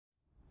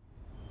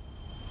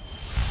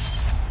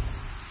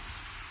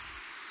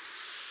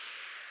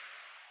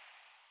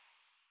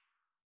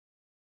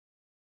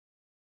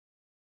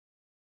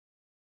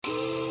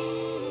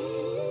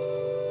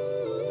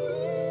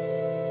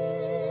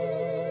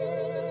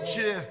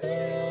Yeah.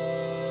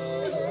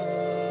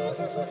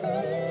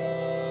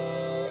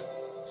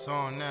 It's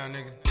on now,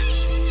 nigga.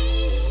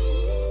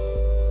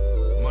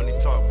 Money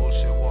talk,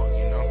 bullshit walk,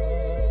 you know?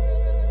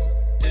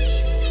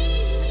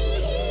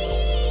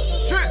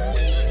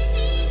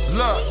 Yeah.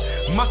 Look.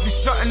 Must be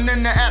something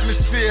in the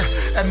atmosphere.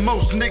 And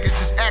most niggas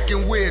just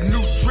acting weird.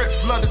 New drip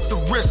flooded the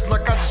wrist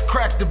like I just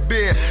cracked a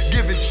beer.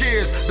 Giving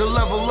cheers, the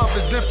level up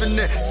is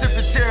infinite.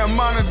 Sipping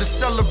Terramana to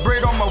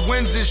celebrate all my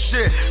wins and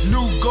shit.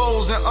 New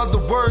goals, in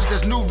other words,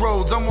 there's new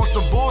roads. I'm on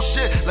some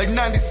bullshit like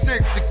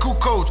 96 and Cool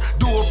Coach.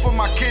 Do it for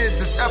my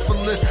kids, it's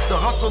effortless. The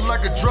hustle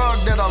like a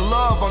drug that I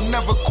love, I'll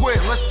never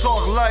quit. Let's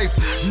talk life.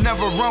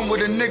 Never run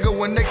with a nigga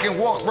when they can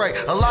walk right.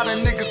 A lot of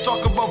niggas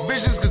talk about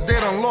visions cause they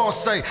done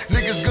lost sight.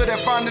 Niggas good at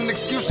finding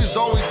excuses,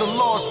 always the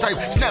lost type.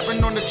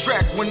 Snapping on the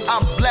track when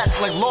I'm black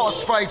like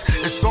lost fights.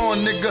 It's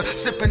on, nigga.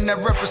 Sipping that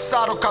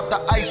reposado. Cop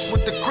the ice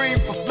with the cream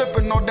for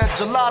flipping all that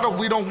gelato.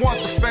 We don't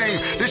want the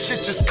fame. This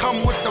shit just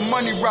come with the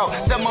money route.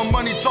 Said my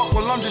money talk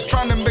while I'm just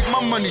trying to make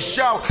my money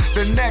shout.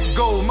 The neck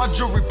gold, my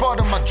jewelry part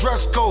of my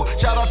dress code.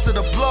 Shout out to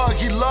the plug,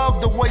 he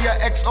loved the way I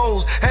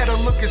XOs. Had to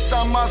look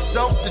inside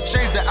myself to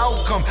change the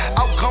outcome.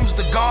 Outcomes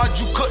the God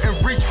you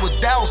couldn't reach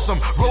without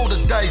some. Roll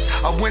the dice.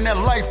 I win that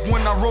life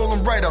when I roll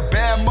them right. A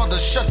bad mother,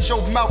 shut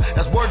your mouth.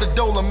 That's word of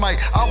Dolomite.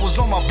 I was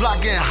on my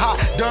block getting hot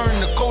during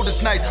the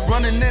coldest nights,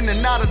 running in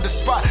and out of the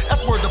spot.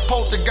 That's word of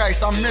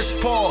poltergeist. I miss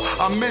Paul,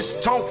 I miss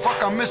Tonk,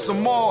 fuck, I miss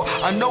them all.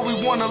 I know we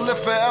wanna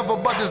live forever,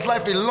 but this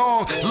life ain't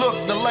long.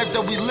 Look, the life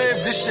that we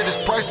live, this shit is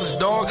priceless,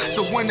 dog.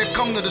 So when it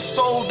come to the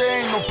soul,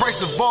 there ain't no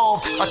price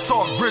involved. I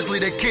talk grizzly,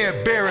 they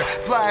can't bear it.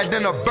 Flyer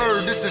than a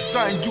bird, this is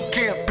something you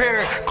can't pair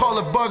it. Call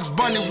it Bugs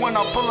Bunny when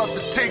I pull up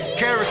the 10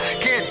 carats.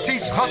 Can't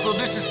teach hustle,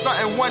 this is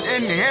something one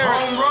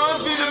inherits. Home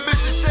runs be the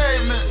mission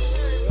statement.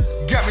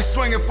 Got me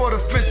swinging for the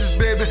fences,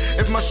 baby.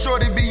 If my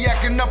shorty be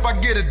acting up, I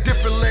get a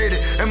different lady.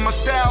 And my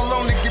style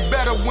only get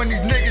better when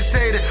these niggas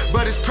hate it.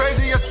 But it's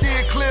crazy, I see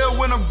it clear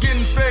when I'm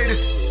getting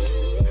faded.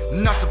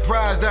 Not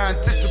surprised, I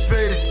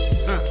anticipated.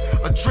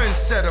 A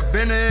trendsetter,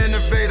 been an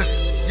innovator.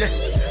 Yeah,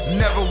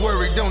 never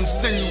worry, don't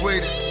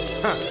insinuate it.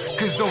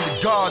 Cause only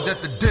God's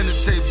at the dinner